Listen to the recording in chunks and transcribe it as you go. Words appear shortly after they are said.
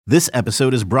This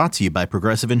episode is brought to you by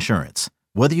Progressive Insurance.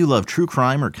 Whether you love true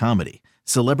crime or comedy,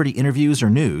 celebrity interviews or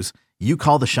news, you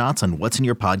call the shots on what's in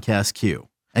your podcast queue.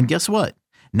 And guess what?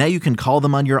 Now you can call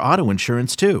them on your auto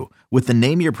insurance too with the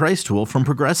Name Your Price tool from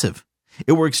Progressive.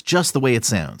 It works just the way it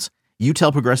sounds. You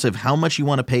tell Progressive how much you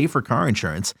want to pay for car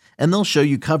insurance, and they'll show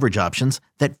you coverage options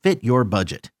that fit your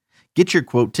budget. Get your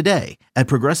quote today at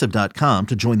Progressive.com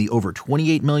to join the over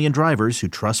 28 million drivers who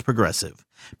trust Progressive.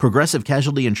 Progressive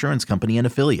Casualty Insurance Company and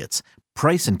Affiliates.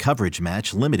 Price and coverage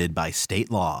match limited by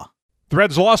state law. The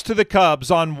Reds lost to the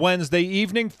Cubs on Wednesday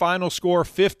evening. Final score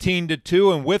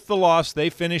 15-2, and with the loss, they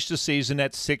finished the season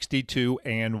at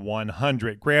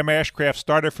 62-100. Graham Ashcraft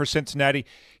started for Cincinnati.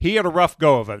 He had a rough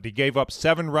go of it. He gave up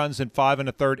 7 runs in 5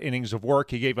 1/3 innings of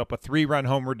work. He gave up a 3-run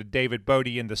homer to David Bote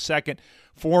in the second,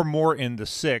 4 more in the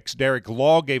sixth. Derek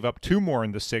Law gave up 2 more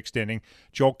in the sixth inning.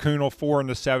 Joel Kuhnel 4 in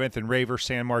the seventh, and Raver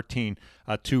Sanmartin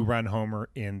a 2-run homer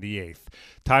in the eighth.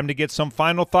 Time to get some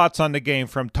final thoughts on the game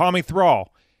from Tommy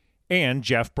Thrall and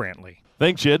Jeff Brantley.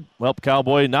 Thanks, Jed. Well,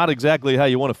 Cowboy, not exactly how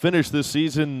you want to finish this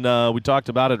season. We talked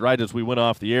about it right as we went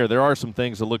off the air. There are some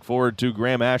things to look forward to,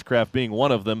 Graham Ashcraft being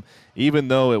one of them, even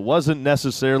though it wasn't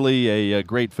necessarily a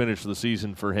great finish for the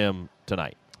season for him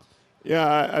tonight.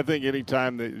 Yeah, I think any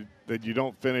time that you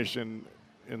don't finish in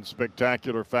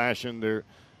spectacular fashion,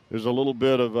 there's a little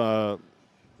bit of,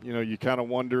 you kind of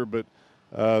wonder, but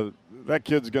that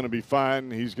kid's going to be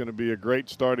fine. He's going to be a great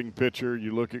starting pitcher.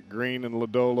 You look at Green and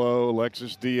Lodolo,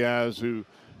 Alexis Diaz, who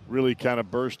really kind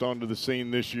of burst onto the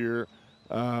scene this year.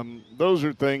 Those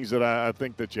are things that I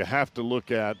think that you have to look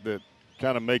at that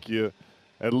kind of make you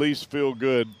at least feel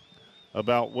good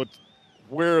about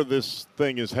where this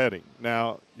thing is heading.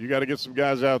 Now, you got to get some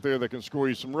guys out there that can score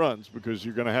you some runs, because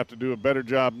you're going to have to do a better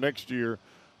job next year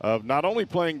of not only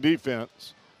playing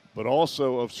defense, but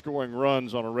also of scoring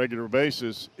runs on a regular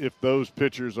basis if those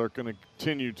pitchers are going to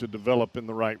continue to develop in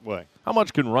the right way. How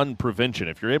much can run prevention,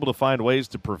 if you're able to find ways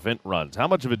to prevent runs, how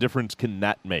much of a difference can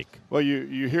that make? Well,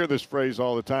 you hear this phrase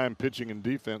all the time, pitching and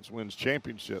defense wins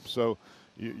championships. So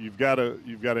you've got to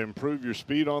improve your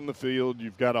speed on the field.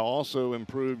 You've got to also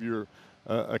improve your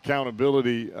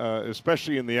accountability,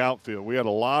 especially in the outfield. We had a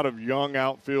lot of young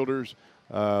outfielders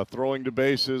throwing to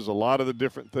bases, a lot of the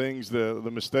different things, the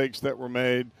mistakes that were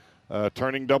made,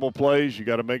 turning double plays. You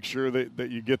got to make sure that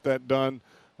you get that done.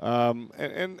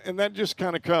 And that just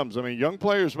kind of comes. I mean, young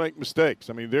players make mistakes.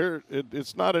 I mean,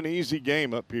 it's not an easy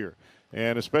game up here,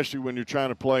 and especially when you're trying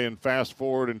to play in fast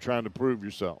forward and trying to prove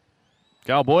yourself.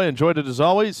 Cowboy, enjoyed it as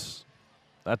always.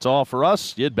 That's all for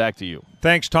us. Yid, back to you.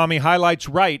 Thanks, Tommy. Highlights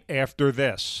right after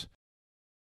this.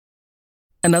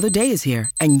 Another day is here,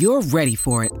 and you're ready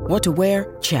for it. What to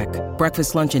wear? Check.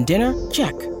 Breakfast, lunch, and dinner?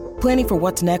 Check. Planning for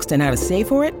what's next and how to save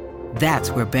for it?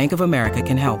 That's where Bank of America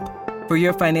can help. For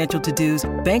your financial to-dos,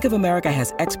 Bank of America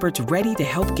has experts ready to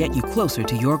help get you closer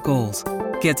to your goals.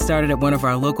 Get started at one of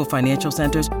our local financial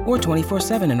centers or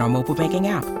 24/7 in our mobile banking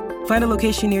app. Find a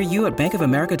location near you at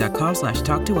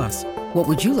bankofamerica.com/talktous. What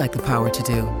would you like the power to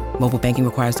do? Mobile banking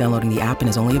requires downloading the app and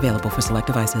is only available for select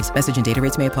devices. Message and data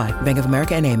rates may apply. Bank of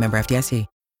America N.A., member FDIC.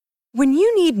 When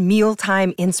you need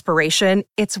mealtime inspiration,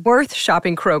 it's worth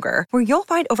shopping Kroger, where you'll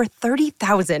find over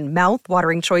 30,000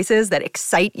 mouth-watering choices that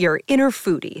excite your inner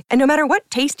foodie. And no matter what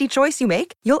tasty choice you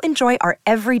make, you'll enjoy our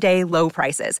everyday low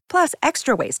prices, plus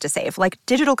extra ways to save, like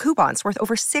digital coupons worth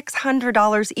over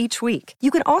 $600 each week. You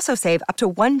can also save up to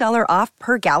 $1 off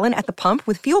per gallon at the pump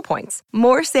with fuel points.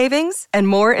 More savings and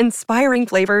more inspiring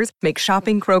flavors make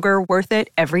shopping Kroger worth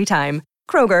it every time.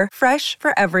 Kroger, fresh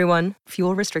for everyone.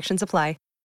 Fuel restrictions apply.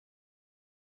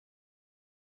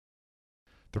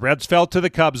 The Reds fell to the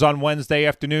Cubs on Wednesday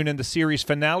afternoon in the series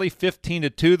finale,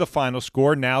 15-2, the final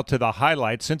score. Now to the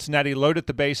highlights. Cincinnati loaded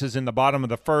the bases in the bottom of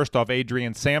the first off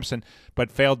Adrian Sampson, but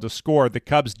failed to score. The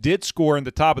Cubs did score in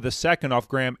the top of the second off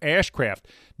Graham Ashcraft.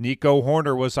 Nico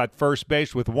Horner was at first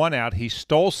base with 1 out. He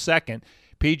stole second.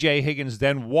 P.J. Higgins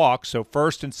then walked, so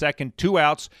first and second, 2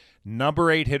 outs. Number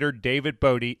 8 hitter David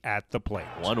Bote at the plate.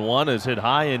 1-1 is hit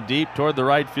high and deep toward the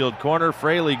right field corner.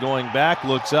 Fraley going back,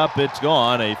 looks up, it's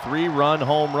gone. A 3-run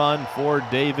home run for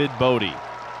David Bote.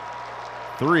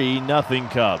 3-0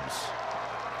 Cubs.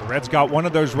 The Reds got one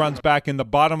of those runs back in the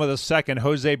bottom of the second.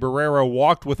 Jose Barrero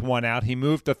walked with 1 out. He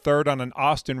moved to third on an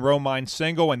Austin Romine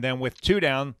single, and then with 2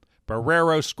 down,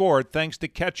 Barrero scored thanks to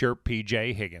catcher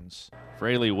P.J. Higgins.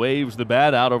 Fraley waves the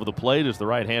bat out over the plate as the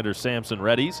right-hander Sampson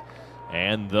readies.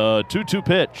 And the 2-2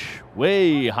 pitch,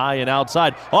 way high and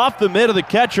outside. Off the mid of the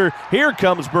catcher, here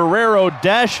comes Barrero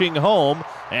dashing home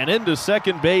and into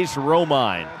second base,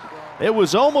 Romine. It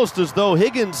was almost as though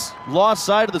Higgins lost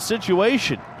sight of the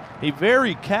situation. He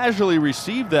very casually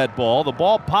received that ball. The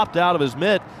ball popped out of his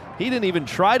mitt. He didn't even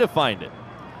try to find it.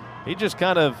 He just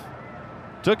kind of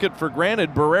took it for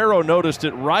granted. Barrero noticed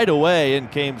it right away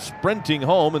and came sprinting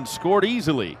home and scored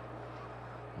easily.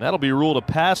 That'll be ruled a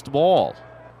passed ball.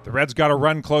 The Reds got a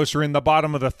run closer in the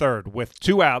bottom of the third. With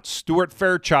 2 outs, Stuart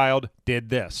Fairchild did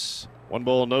this. 1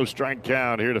 ball, no strike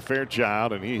count here to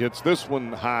Fairchild, and he hits this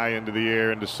one high into the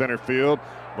air into center field.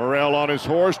 Morel on his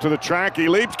horse to the track. He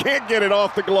leaps, can't get it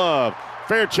off the glove.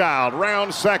 Fairchild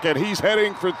round second. He's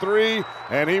heading for 3,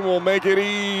 and he will make it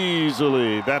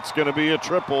easily. That's going to be a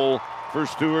triple for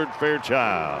Stuart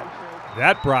Fairchild.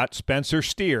 That brought Spencer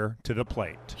Steer to the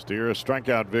plate. Steer, a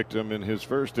strikeout victim in his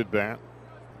first at-bat.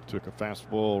 Took a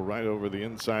fastball right over the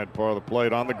inside part of the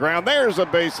plate on the ground. There's a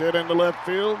base hit into left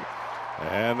field,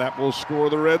 and that will score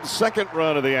the Reds' second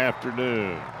run of the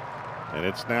afternoon. And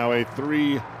it's now a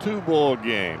 3-2 ball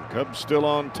game. Cubs still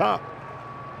on top,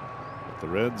 but the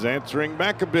Reds answering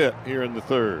back a bit here in the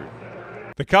third.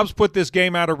 The Cubs put this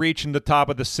game out of reach in the top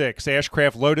of the 6th.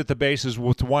 Ashcraft loaded the bases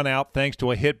with 1 out thanks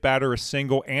to a hit batter, a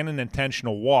single, and an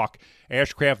intentional walk.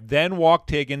 Ashcraft then walked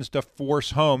Higgins to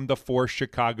force home the 4th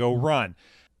Chicago run.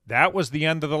 That was the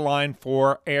end of the line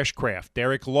for Ashcraft.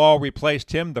 Derek Law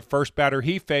replaced him. The first batter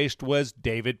he faced was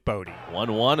David Bote.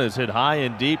 1-1 is hit high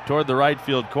and deep toward the right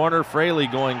field corner. Fraley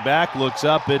going back, looks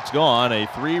up, it's gone. A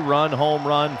 3-run home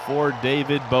run for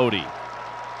David Bote.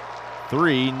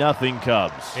 3-0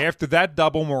 Cubs. After that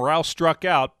double, Morale struck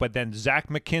out, but then Zach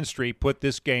McKinstry put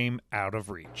this game out of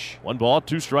reach. 1 ball,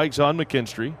 2 strikes on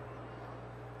McKinstry.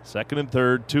 Second and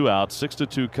third, 2 outs,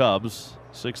 6-2 Cubs.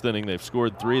 6th inning, they've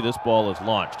scored 3. This ball is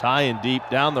launched high and deep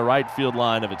down the right field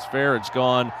line. If it's fair, it's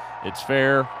gone. It's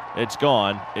fair, it's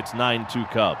gone. It's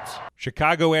 9-2 Cubs.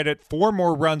 Chicago added 4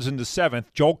 more runs in the 7th.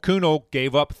 Joel Kuhnel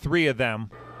gave up 3 of them.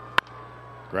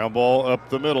 Ground ball up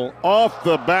the middle, off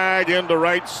the bag into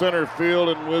right center field,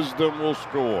 and Wisdom will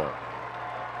score.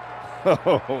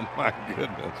 Oh, my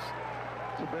goodness.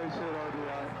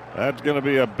 That's going to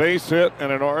be a base hit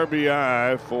and an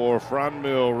RBI for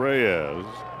Franmil Reyes,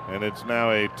 and it's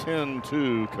now a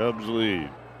 10-2 Cubs lead.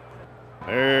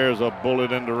 There's a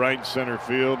bullet into right center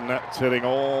field, and that's hitting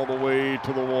all the way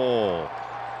to the wall.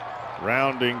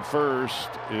 Rounding first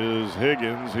is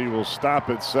Higgins. He will stop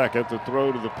at second. The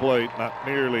throw to the plate, not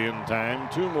nearly in time.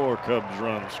 2 more Cubs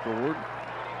runs scored.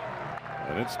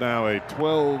 And it's now a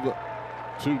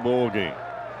 12-2 ball game.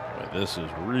 This is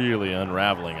really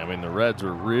unraveling. I mean, the Reds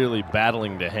are really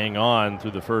battling to hang on through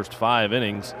the first 5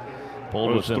 innings.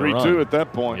 Pulled was within a run. 3-2 at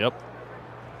that point. Yep.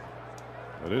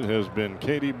 But it has been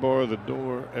Katie bar the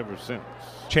door ever since.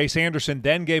 Chase Anderson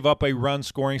then gave up a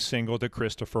run-scoring single to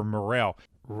Christopher Morel.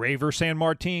 Raver San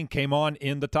Martin came on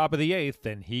in the top of the 8th,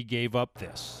 and he gave up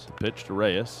this. Pitch to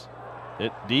Reyes.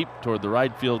 Hit deep toward the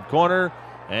right field corner,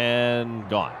 and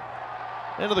gone.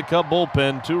 Into the Cub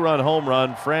bullpen, 2-run home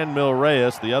run. Franmil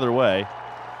Reyes the other way.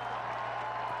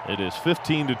 It is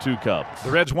 15-2 Cubs.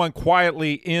 The Reds won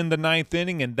quietly in the 9th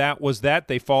inning, and that was that.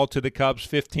 They fall to the Cubs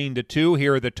 15-2.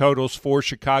 Here are the totals for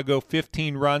Chicago: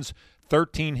 15 runs,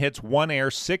 13 hits, 1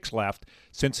 error, 6 left.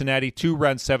 Cincinnati, 2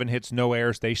 runs, 7 hits, no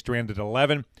errors. They stranded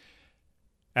 11.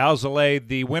 Alzolay,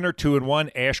 the winner,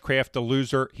 2-1. Ashcraft, the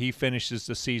loser. He finishes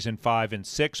the season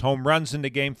 5-6. Home runs in the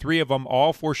game, 3 of them,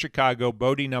 all for Chicago.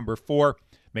 Bote, number 4.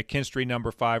 McKinstry,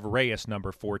 number 5. Reyes,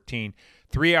 number 14.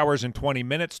 3 hours and 20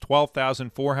 minutes,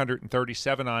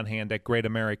 12,437 on hand at Great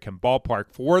American Ballpark.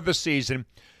 For the season,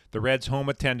 the Reds' home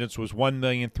attendance was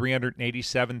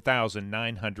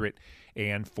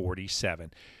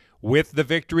 1,387,947. With the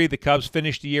victory, the Cubs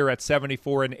finished the year at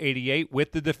 74-88.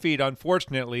 With the defeat,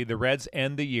 unfortunately, the Reds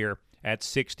end the year at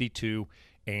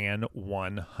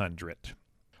 62-100.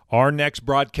 Our next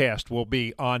broadcast will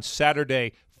be on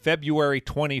Saturday, February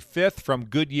 25th from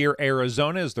Goodyear,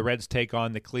 Arizona, as the Reds take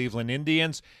on the Cleveland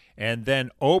Indians. And then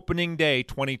opening day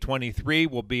 2023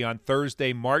 will be on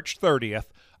Thursday, March 30th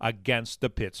against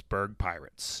the Pittsburgh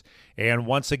Pirates. And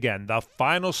once again, the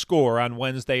final score on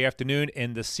Wednesday afternoon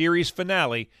in the series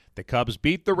finale, the Cubs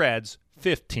beat the Reds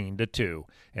 15-2.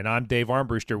 And I'm Dave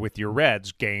Armbruster with your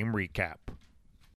Reds game recap.